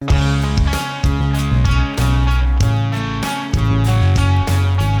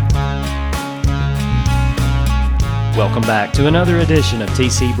welcome back to another edition of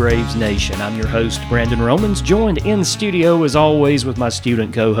TC Braves Nation. I'm your host, Brandon Romans, joined in studio as always with my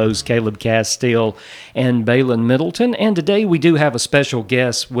student co-hosts Caleb Castile and Balin Middleton. And today we do have a special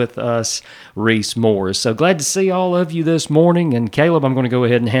guest with us, Reese Morris. So glad to see all of you this morning. And Caleb, I'm going to go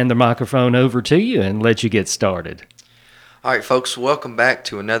ahead and hand the microphone over to you and let you get started. All right, folks, welcome back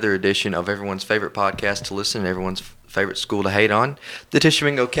to another edition of everyone's favorite podcast to listen, everyone's favorite school to hate on, the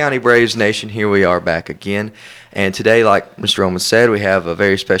Tishomingo County Braves Nation. Here we are back again. And today, like Mr. Roman said, we have a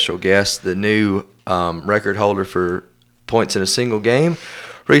very special guest, the new record holder for points in a single game,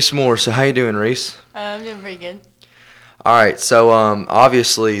 Reese Morris. So how you doing, Reese? I'm doing pretty good. All right, so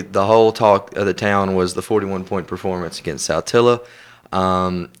obviously the whole talk of the town was the 41-point performance against Saltillo.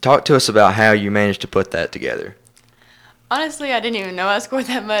 Talk to us about how you managed to put that together. Honestly, I didn't even know I scored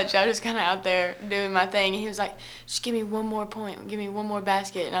that much. I was just kind of out there doing my thing, and he was like, just give me one more point, give me one more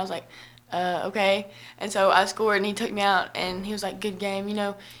basket. And I was like, okay. And so I scored, and he took me out, and he was like, good game. You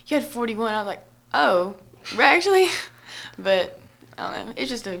know, you had 41. I was like, oh, actually? But I don't know. It's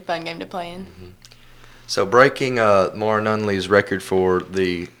just a fun game to play in. Mm-hmm. So breaking Maura Nunley's record for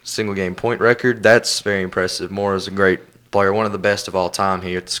the single-game point record, that's very impressive. Maura's a great player, one of the best of all time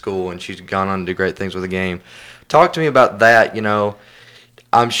here at the school, and she's gone on to do great things with the game. Talk to me about that. You know,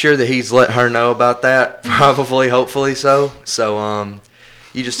 I'm sure that he's let her know about that, probably, hopefully so. So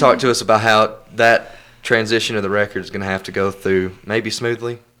you just talk to us about how that transition of the record is going to have to go through maybe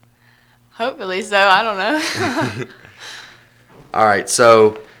smoothly. Hopefully so. I don't know. All right,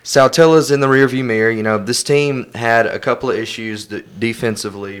 so Saltillo's in the rearview mirror. You know, this team had a couple of issues that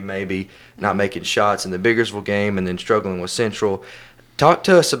defensively, maybe not making shots in the Biggersville game and then struggling with Central. Talk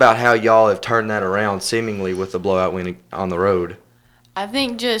to us about how y'all have turned that around seemingly with the blowout win on the road. I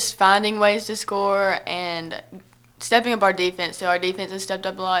think just finding ways to score and stepping up our defense. So our defense has stepped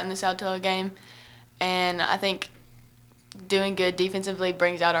up a lot in the Saltillo game. And I think doing good defensively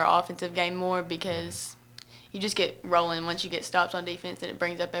brings out our offensive game more because you just get rolling once you get stops on defense, and it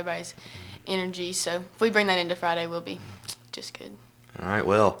brings up everybody's energy. So if we bring that into Friday, we'll be just good. All right,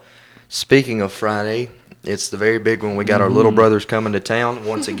 well, speaking of Friday, it's the very big one. We got our little brothers coming to town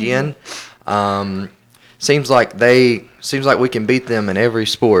once again. Seems like we can beat them in every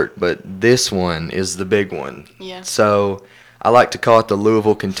sport, but this one is the big one. Yeah. So I like to call it the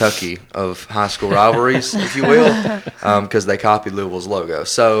Louisville, Kentucky of high school rivalries, if you will, because they copied Louisville's logo.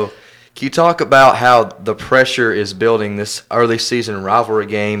 So can you talk about how the pressure is building this early season rivalry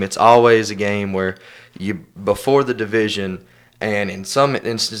game? It's always a game where before the division, and in some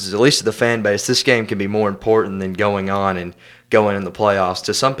instances, at least to the fan base, this game can be more important than going on and going in the playoffs.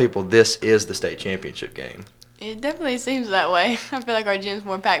 To some people, this is the state championship game. It definitely seems that way. I feel like our gym's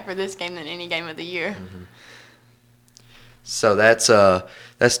more packed for this game than any game of the year. Mm-hmm. So that's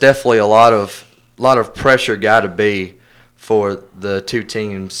definitely a lot of pressure got to be for the two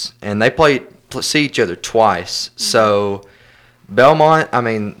teams, and they see each other twice. Mm-hmm. So Belmont, I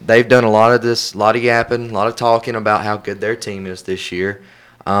mean, they've done a lot of this, a lot of yapping, a lot of talking about how good their team is this year.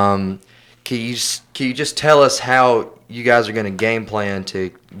 Can you just tell us how you guys are going to game plan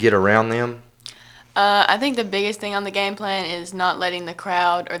to get around them? I think the biggest thing on the game plan is not letting the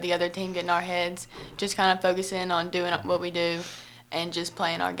crowd or the other team get in our heads, just kind of focusing on doing what we do and just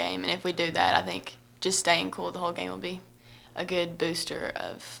playing our game. And if we do that, I think just staying cool the whole game will be a good booster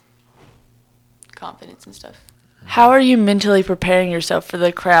of confidence and stuff. How are you mentally preparing yourself for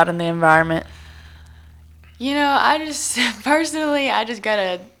the crowd and the environment? You know, I just got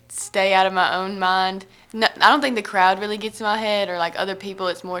to stay out of my own mind. No, I don't think the crowd really gets in my head or, like, other people.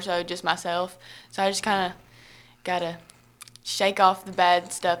 It's more so just myself. So I just kind of got to shake off the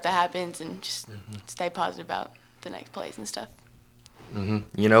bad stuff that happens and just stay positive about the next plays and stuff. Mm-hmm.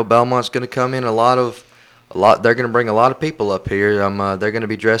 You know, Belmont's going to come in a lot. They're going to bring a lot of people up here. They're going to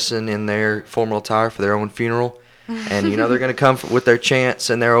be dressing in their formal attire for their own funeral. And, you know, they're going to come with their chants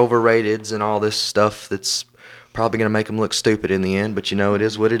and their overrateds and all this stuff that's probably going to make them look stupid in the end. But, you know, it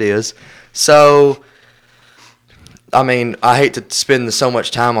is what it is. So, I mean, I hate to spend so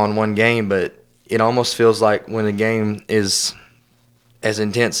much time on one game, but it almost feels like when a game is as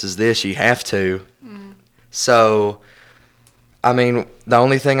intense as this, you have to. Mm. So, I mean, the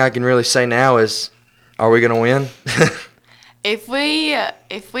only thing I can really say now is, are we going to win? If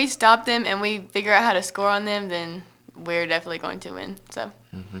we stop them and we figure out how to score on them, then we're definitely going to win. So.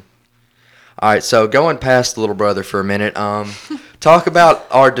 Mm-hmm. All right, so going past the little brother for a minute, talk about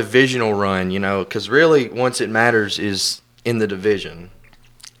our divisional run, you know, because really once it matters is in the division.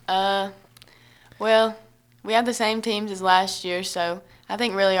 Well, we have the same teams as last year, so I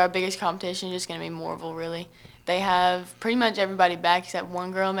think really our biggest competition is just going to be Morville, really. They have pretty much everybody back except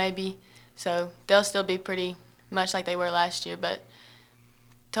one girl maybe, so they'll still be pretty much like they were last year, but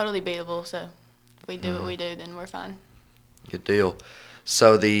totally beatable. So if we do what we do, then we're fine. Good deal.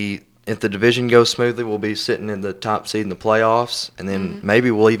 So if the division goes smoothly, we'll be sitting in the top seed in the playoffs, and then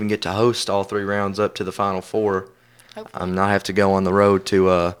maybe we'll even get to host all 3 rounds up to the Final Four. Hopefully. Not have to go on the road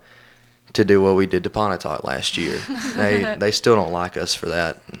to do what we did to Pontotoc last year. They still don't like us for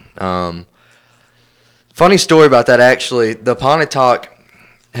that. Funny story about that, actually. The Pontotoc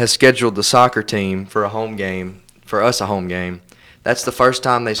has scheduled the soccer team for a home game, for us a home game. That's the first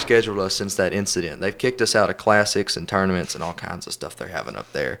time they scheduled us since that incident. They've kicked us out of classics and tournaments and all kinds of stuff they're having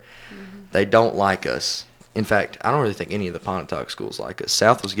up there. They don't like us. In fact, I don't really think any of the Pontotoc schools like us.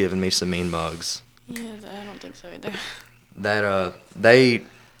 South was giving me some mean mugs. Yeah, I don't think so either. That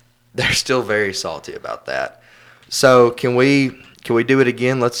they're still very salty about that. So can we do it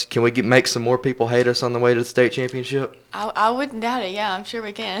again? Can we make some more people hate us on the way to the state championship? I wouldn't doubt it. Yeah, I'm sure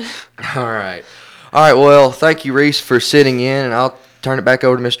we can. All right. Well, thank you, Reese, for sitting in, and I'll turn it back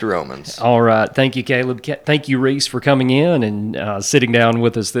over to Mr. Romans. All right. Thank you, Caleb. Thank you, Reese, for coming in and sitting down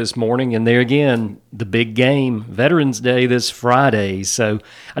with us this morning. And there again, the big game, Veterans Day this Friday. So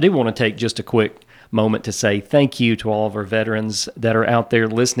I do want to take just a quick moment to say thank you to all of our veterans that are out there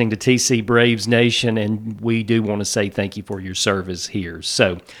listening to TC Braves Nation, and we do want to say thank you for your service here.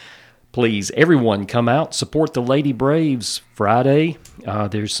 So please, everyone, come out, support the Lady Braves Friday.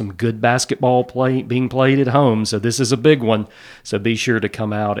 There's some good basketball being played at home, so this is a big one. So be sure to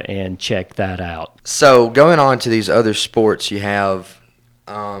come out and check that out. So going on to these other sports, you have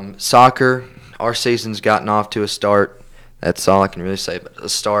soccer. Our season's gotten off to a start. That's all I can really say, but a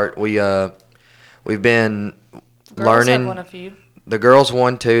start. We've been Girls learning. have won a few. The girls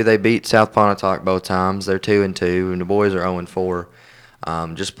won 2. They beat South Pontotoc both times. They're 2-2, and the boys are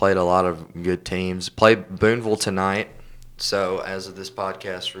 0-4. Just played a lot of good teams. Played Boonville tonight. So as of this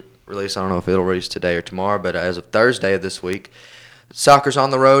podcast release, I don't know if it'll release today or tomorrow, but as of Thursday of this week, soccer's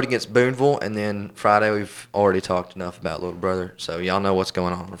on the road against Boonville, and then Friday we've already talked enough about Little Brother, so y'all know what's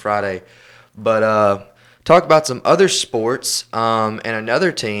going on Friday. But talk about some other sports, and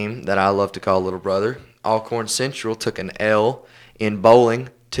another team that I love to call Little Brother. Alcorn Central took an L in bowling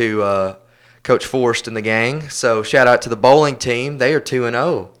to Coach Forrest and the gang. So shout out to the bowling team. They are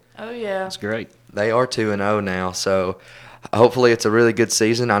 2-0. Oh, yeah. That's great. They are 2-0 now. So hopefully it's a really good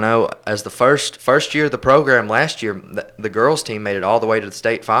season. I know as the first year of the program last year, the girls team made it all the way to the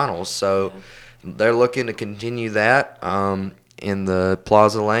state finals. So they're looking to continue that in the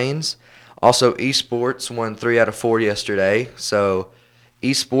Plaza Lanes. Also, esports won 3 out of 4 yesterday. So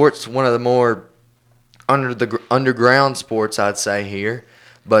esports, one of the more underground sports, I'd say, here.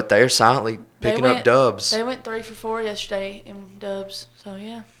 But they're silently picking up dubs. They went 3 for 4 yesterday in dubs. So,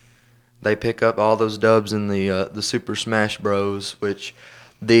 yeah. They pick up all those dubs in the Super Smash Bros, which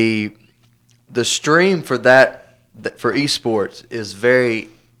the stream for that for esports is very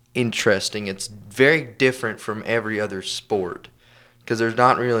interesting. It's very different from every other sport because there's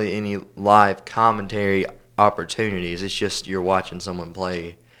not really any live commentary opportunities. It's just you're watching someone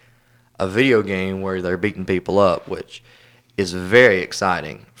play a video game where they're beating people up, which is very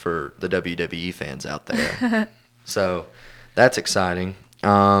exciting for the WWE fans out there. So that's exciting.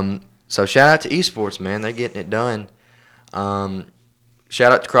 So shout out to esports, man. They're getting it done.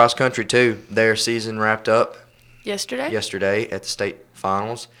 Shout out to cross country too. Their season wrapped up yesterday at the state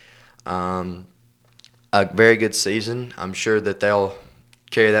finals. A very good season. I'm sure that they'll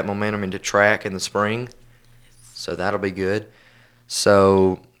carry that momentum into track in the spring. So that'll be good.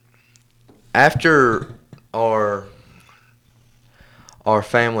 So after our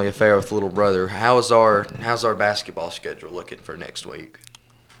family affair with Little Brother, how's our basketball schedule looking for next week?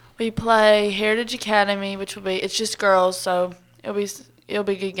 We play Heritage Academy, it's just girls, so it'll be a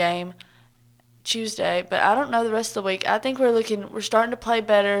good game Tuesday. But I don't know the rest of the week. I think we're starting to play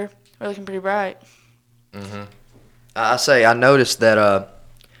better. We're looking pretty bright. I noticed that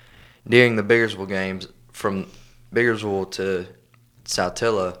during the Biggersville games, from Biggersville to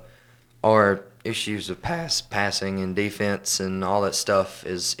Saltillo, our issues of passing and defense and all that stuff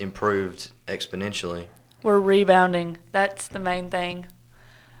is improved exponentially. We're rebounding. That's the main thing.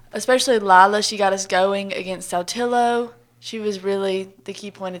 Especially Lila, she got us going against Saltillo. She was really the key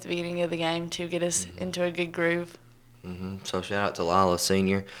point at the beginning of the game to get us into a good groove. So shout out to Lila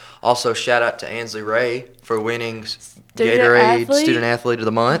Senior. Also shout out to Ansley Ray for winning Student Athlete of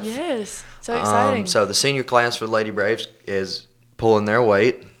the Month. Yes, so exciting. So the senior class for the Lady Braves is pulling their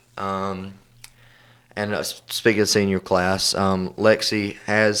weight. And speaking of senior class, Lexi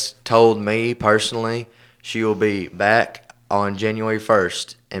has told me personally she will be back on January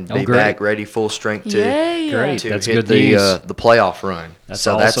 1st and be back ready full strength to Great. to That's hit good news. the playoff run. That's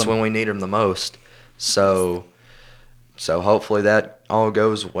That's awesome. when we need them the most. So So hopefully that all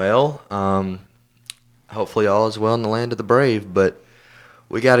goes well. Hopefully all is well in the land of the brave, but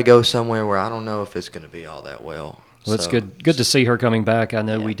we got to go somewhere where I don't know if it's going to be all that well. Well, it's So, good to see her coming back. I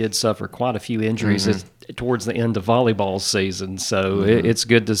know Yeah. we did suffer quite a few injuries towards the end of volleyball season, so it's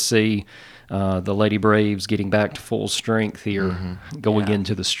good to see the Lady Braves getting back to full strength here going Yeah.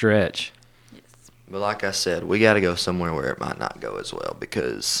 into the stretch. But like I said, we got to go somewhere where it might not go as well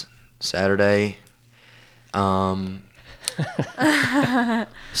because Saturday.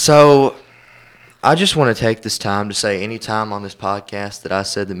 So I just want to take this time to say any time on this podcast that I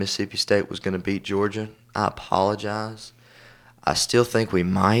said that Mississippi State was going to beat Georgia, I apologize. I still think we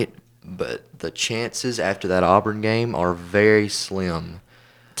might, but the chances after that Auburn game are very slim.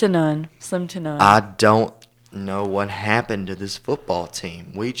 To none. Slim to none. I don't know what happened to this football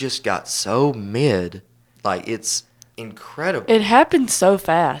team. We just got so mid. Like, it's incredible. It happened so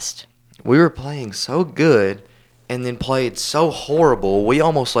fast. We were playing so good and then played so horrible. We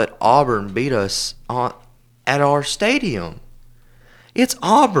almost let Auburn beat us at our stadium. It's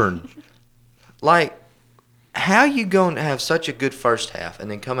Auburn. Like, how you going to have such a good first half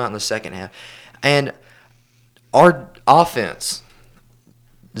and then come out in the second half? And our offense,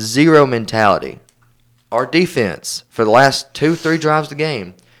 zero mentality. Our defense, for the last 2-3 drives of the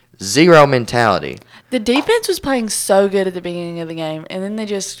game, zero mentality. The defense was playing so good at the beginning of the game, and then they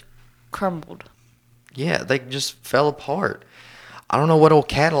just crumbled. Yeah, they just fell apart. I don't know what old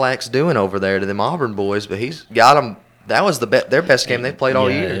Cadillac's doing over there to them Auburn boys, but he's got them. That was their best game they played all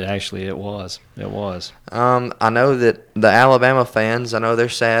Yeah, year. Actually, it was. It was. I know that the Alabama fans, I know they're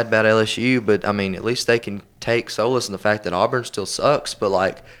sad about LSU, but, I mean, at least they can take solace in the fact that Auburn still sucks. But,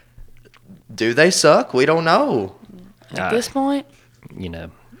 like, do they suck? We don't know. At this point, You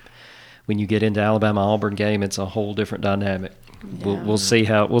know, when you get into Alabama-Auburn game, it's a whole different dynamic. We'll see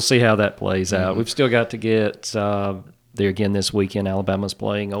how that plays out. We've still got to get there again this weekend. Alabama's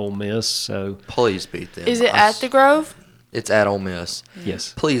playing Ole Miss, so Please beat them. is it at the Grove? It's at Ole Miss.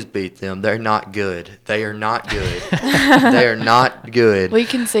 yes. Please beat them. They're not good. They are not good. They are not good. We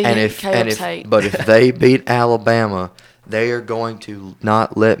can see Caleb's hate. But if they beat Alabama, they are going to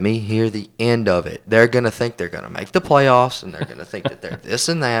not let me hear the end of it. They're going to think they're going to make the playoffs, and they're going to think that they're this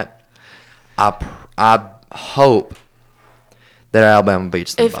and that. I hope that Alabama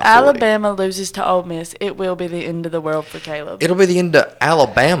beats them If by 40. Alabama loses to Ole Miss, it will be the end of the world for Caleb. It'll be the end of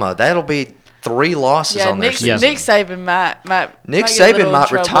Alabama. That'll be 3 losses on their Nick, season. Nick Saban might Nick get a little Saban in might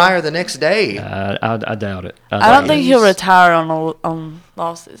trouble. retire the next day. I doubt it. I don't think he'll retire on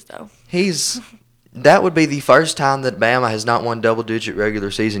losses though. That would be the first time that Bama has not won double-digit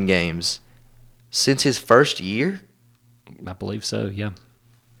regular season games since his first year. I believe so. Yeah.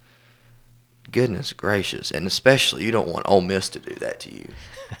 Goodness gracious, and especially you don't want Ole Miss to do that to you.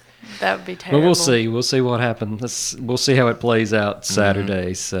 That would be But terrible. we'll see. We'll see what happens. We'll see how it plays out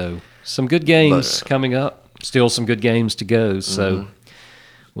Saturday. So some good games coming up. Still some good games to go. So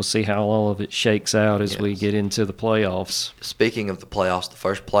we'll see how all of it shakes out as we Yes. get into the playoffs. Speaking of the playoffs, the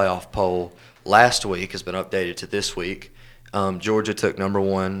first playoff poll last week has been updated to this week. Georgia took number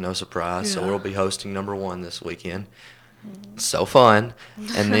 1, no surprise. So Yeah. we'll be hosting number 1 this weekend. So fun.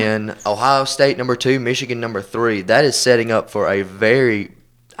 And then Ohio State number 2, Michigan number 3. That is setting up for a very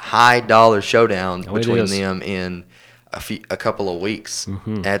high dollar showdown Oh, it between is. them in a couple of weeks.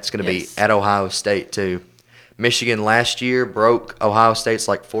 Mm-hmm. That's going to Yes. be at Ohio State too. Michigan last year broke Ohio State's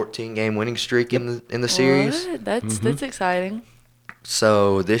 14-game winning streak in the series. What? That's Mm-hmm. exciting.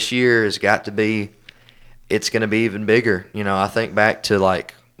 So this year has got to be, it's going to be even bigger. You know, I think back to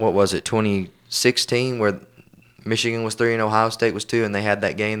 2016 where Michigan was 3 and Ohio State was 2, and they had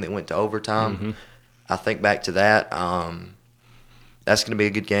that game that went to overtime. I think back to that. That's going to be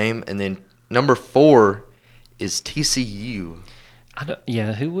a good game. And then number 4 is TCU.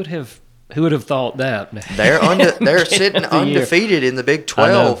 Who would have thought that? They're sitting of the year. undefeated in the Big I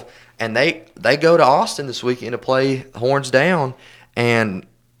know. 12, and they go to Austin this weekend to play horns down. And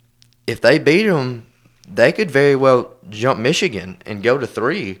if they beat them, they could very well jump Michigan and go to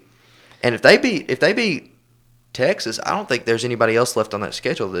 3. And if they beat Texas, I don't think there's anybody else left on that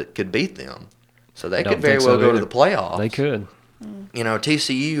schedule that could beat them. So they Don't could very think well so go to either. the playoffs. They could. You know,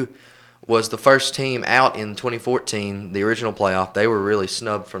 TCU was the first team out in 2014, the original playoff. They were really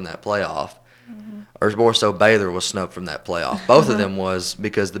snubbed from that playoff. Or more so, Baylor was snubbed from that playoff. Both of them was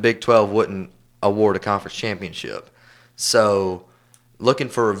because the Big 12 wouldn't award a conference championship. So, looking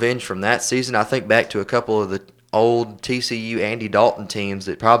for revenge from that season, I think back to a couple of the old TCU Andy Dalton teams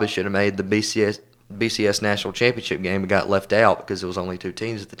that probably should have made the BCS National Championship game and got left out because there was only 2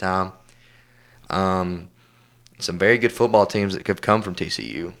 teams at the time. Some very good football teams that could have come from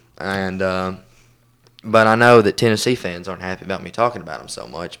TCU. And But I know that Tennessee fans aren't happy about me talking about them so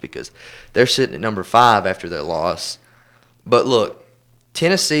much because they're sitting at number 5 after their loss. But look,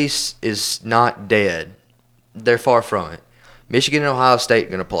 Tennessee is not dead. They're far from it. Michigan and Ohio State are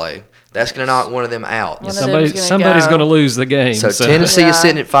going to play. That's going to knock one of them out. One of them's gonna Somebody's go. going to lose the game. So Tennessee Yeah. is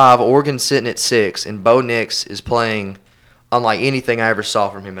sitting at 5, Oregon's sitting at 6, and Bo Nix is playing unlike anything I ever saw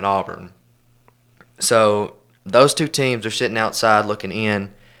from him at Auburn. So those two teams are sitting outside looking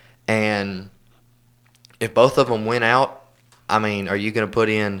in, and if both of them win out, I mean, are you going to put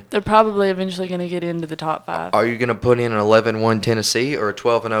in? They're probably eventually going to get into the top 5. Are you going to put in an 11-1 Tennessee or a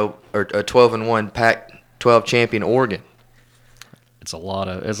 12-0 or a 12-1 Pac-12 champion Oregon? It's a lot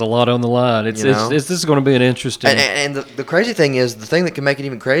on the line. You know? This is going to be an interesting. And the crazy thing is, the thing that can make it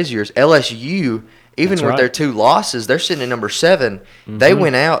even crazier is That's LSU, with right. their 2 losses, they're sitting at number 7. They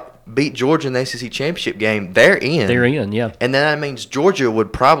went out, beat Georgia in the ACC championship game. They're in. They're in, yeah. And then that means Georgia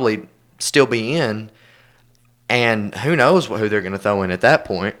would probably still be in. And who knows who they're going to throw in at that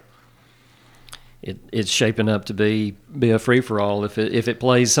point. It's shaping up to be a free for all if it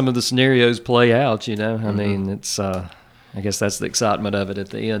plays some of the scenarios play out. I mean, it's I guess that's the excitement of it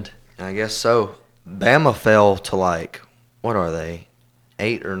at the end. I guess so. Bama fell to what are they,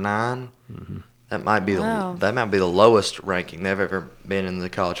 8 or 9? That might be Wow. that might be the lowest ranking they've ever been in the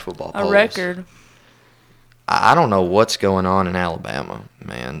college football polls. A record. I don't know what's going on in Alabama,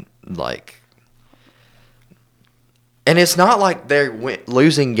 man. And it's not like they're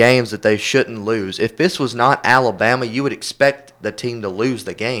losing games that they shouldn't lose. If this was not Alabama, you would expect the team to lose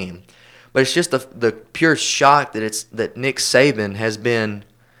the game. But it's just the pure shock that Nick Saban has been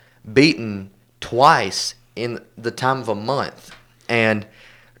beaten twice in the time of a month. And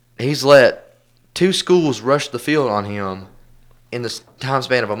he's let 2 schools rush the field on him in the time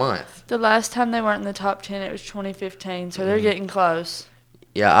span of a month. The last time they weren't in the top 10, it was 2015, so they're getting close.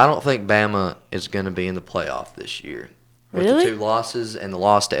 Yeah, I don't think Bama is going to be in the playoff this year. With Really? the 2 losses and the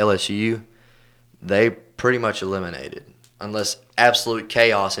loss to LSU, they pretty much eliminated. Unless absolute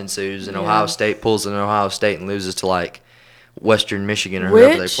chaos ensues and Yeah. Ohio State pulls an Ohio State and loses to Western Michigan or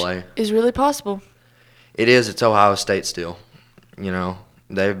whoever they Which play. is really possible. It is. It's Ohio State still.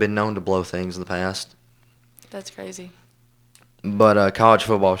 They've been known to blow things in the past. That's crazy. But college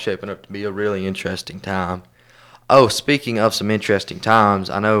football is shaping up to be a really interesting time. Oh, speaking of some interesting times,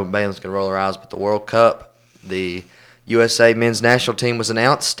 I know Bailey's going to roll her eyes, but the World Cup, the USA men's national team was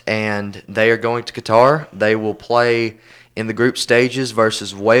announced, and they are going to Qatar. They will play in the group stages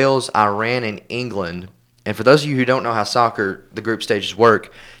versus Wales, Iran, and England. And for those of you who don't know how soccer, the group stages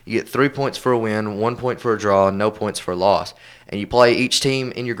work, you get 3 points for a win, 1 point for a draw, and no points for a loss. And you play each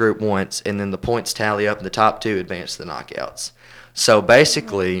team in your group once, and then the points tally up, and the top 2 advance to the knockouts. So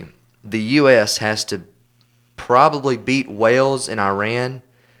basically, the U.S. has to probably beat Wales and Iran,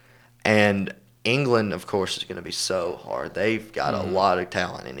 and England, of course, is going to be so hard. They've got a lot of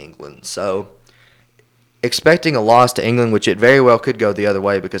talent in England. So expecting a loss to England, which it very well could go the other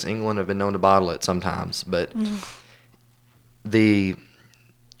way because England have been known to bottle it sometimes. But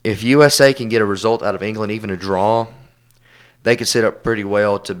if USA can get a result out of England, even a draw, they could set up pretty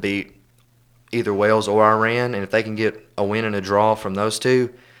well to beat either Wales or Iran. And if they can get a win and a draw from those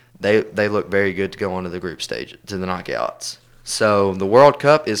two, they look very good to go on to the group stage, to the knockouts. So the World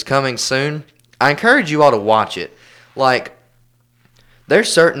Cup is coming soon. I encourage you all to watch it.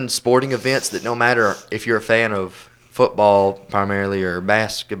 There's certain sporting events that no matter if you're a fan of football primarily or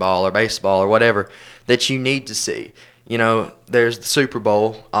basketball or baseball or whatever, that you need to see. There's the Super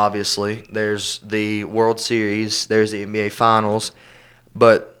Bowl, obviously. There's the World Series. There's the NBA Finals.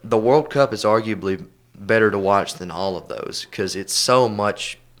 But the World Cup is arguably better to watch than all of those because it's so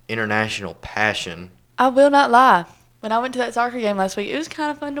much international passion. I will not lie. When I went to that soccer game last week, it was kind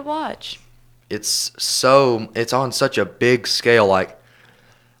of fun to watch. It's on such a big scale. Like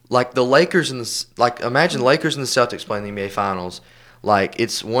the Lakers imagine Lakers and the Celtics playing the NBA Finals.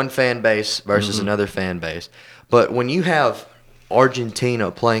 It's one fan base versus another fan base. But when you have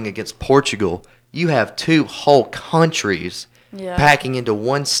Argentina playing against Portugal, you have 2 whole countries packing into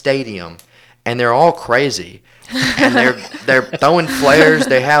one stadium, and they're all crazy. And they're throwing flares,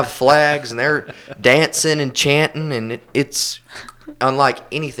 they have flags, and they're dancing and chanting, and it's unlike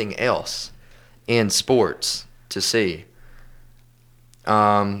anything else in sports to see.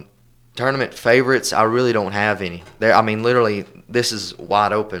 Tournament favorites, I really don't have any. Literally, this is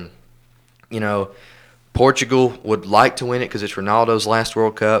wide open. Portugal would like to win it because it's Ronaldo's last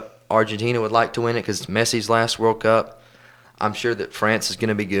World Cup. Argentina would like to win it because it's Messi's last World Cup. I'm sure that France is going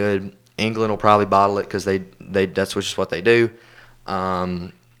to be good. England will probably bottle it because that's just what they do.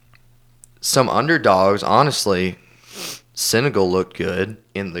 Some underdogs, honestly, Senegal looked good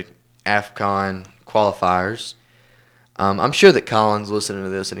in the AFCON qualifiers. I'm sure that Colin's listening to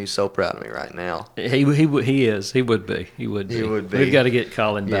this, and he's so proud of me right now. He is. He would be. He would be. He would be. We've got to get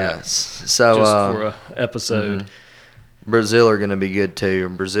Colin back. Yes. So just for a episode. Brazil are going to be good too,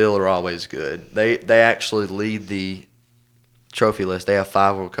 and Brazil are always good. They actually lead the trophy list. They have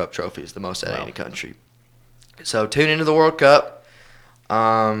 5 World Cup trophies, the most out of any country. So tune into the World Cup.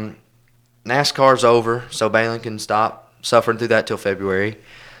 NASCAR's over, so Balin can stop suffering through that till February.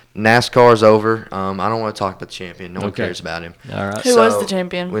 NASCAR's over. I don't want to talk about the champion. No one cares about him. All right. Who was the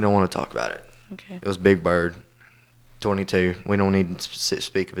champion? We don't want to talk about it. Okay. It was Big Bird, 22. We don't need to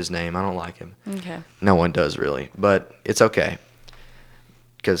speak of his name. I don't like him. Okay. No one does really, but it's okay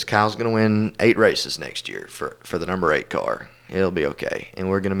because Kyle's going to win 8 races next year for the number 8 car. It'll be okay, and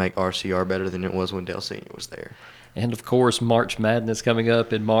we're going to make RCR better than it was when Dale Sr. was there. And, of course, March Madness coming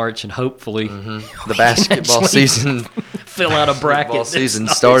up in March, and hopefully The basketball season. fill out a bracket. Basketball season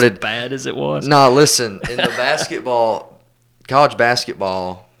that's not started as bad as it was. No, listen. In the college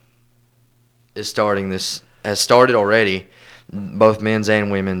basketball is has started already. Both men's and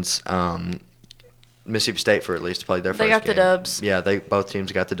women's. Mississippi State, for at least, played their first game. They got the dubs. Yeah, both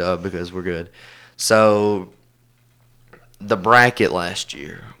teams got the dub because we're good. So the bracket last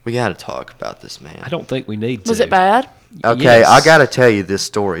year, we got to talk about this, man. I don't think we need to. Was it bad? Okay, Yes. I got to tell you this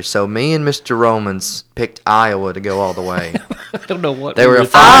story. So me and Mr. Romans picked Iowa to go all the way. I don't know what They were a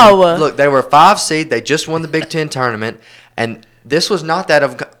thinking. Iowa. Look, they were a 5 seed. They just won the Big Ten tournament, and this was not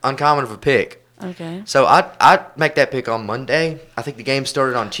that uncommon of a pick. Okay. So I make that pick on Monday. I think the game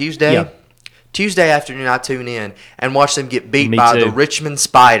started on Tuesday. Yeah. Tuesday afternoon, I tune in and watch them get beat Me by too. the Richmond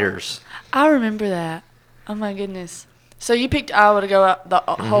Spiders. I remember that. Oh my goodness. So you picked Iowa to go out the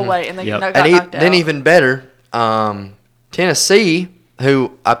whole way, and they Yep. got And knocked then out. even better, Tennessee,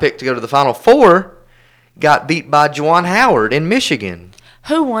 who I picked to go to the Final Four, got beat by Juwan Howard in Michigan.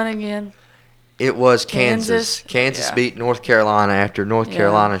 Who won again? It was Kansas. Kansas? Kansas Yeah. beat North Carolina after North Yeah.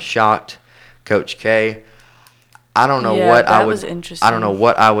 Carolina shocked Coach K. I don't know Yeah, what I that would. was interesting. I don't know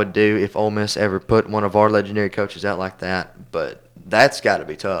what I would do if Ole Miss ever put one of our legendary coaches out like that. But that's got to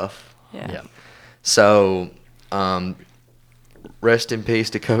be tough. Yeah. Yeah. So, rest in peace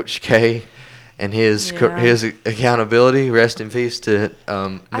to Coach K and his Yeah. his accountability. Rest in peace to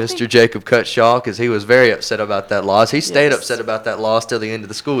Mr. think- Jacob Cutshaw because he was very upset about that loss. He stayed Yes. upset about that loss till the end of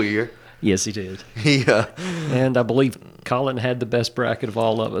the school year. Yes, he did. He And I believe Colin had the best bracket of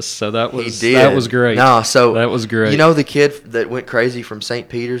all of us, so that was He did. that was great. No, so that was great. You know the kid that went crazy from St.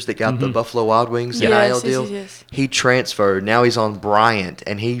 Peter's that got the Buffalo Wild Wings Yes, NIL yes, deal? yes. He transferred. Now he's on Bryant,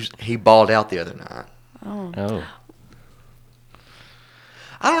 and he balled out the other night. Oh,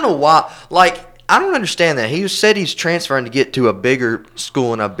 I don't know why. Like, I don't understand that. He said he's transferring to get to a bigger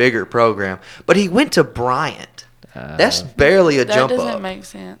school and a bigger program, but he went to Bryant. That's barely a That jump doesn't up. make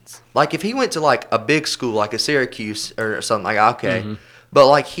sense. Like if he went to like a big school like a Syracuse or something, like okay. But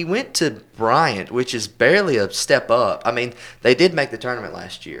like he went to Bryant, which is barely a step up. I mean, they did make the tournament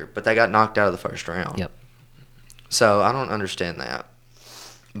last year, but they got knocked out of the first round. Yep. So I don't understand that.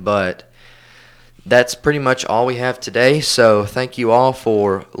 But that's pretty much all we have today. So thank you all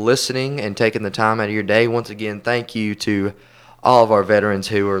for listening and taking the time out of your day. Once again, thank you to all of our veterans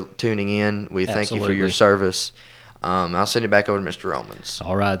who are tuning in. We thank you for your Absolutely. service. I'll send it back over to Mr. Romans.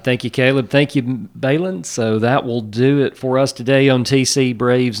 All right. Thank you, Caleb. Thank you, Balin. So that will do it for us today on TC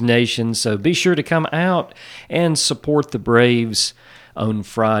Braves Nation. So be sure to come out and support the Braves on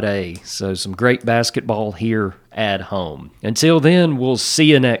Friday. So some great basketball here at home. Until then, we'll see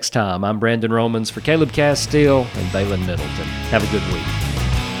you next time. I'm Brandon Romans for Caleb Castile and Balin Middleton. Have a good week.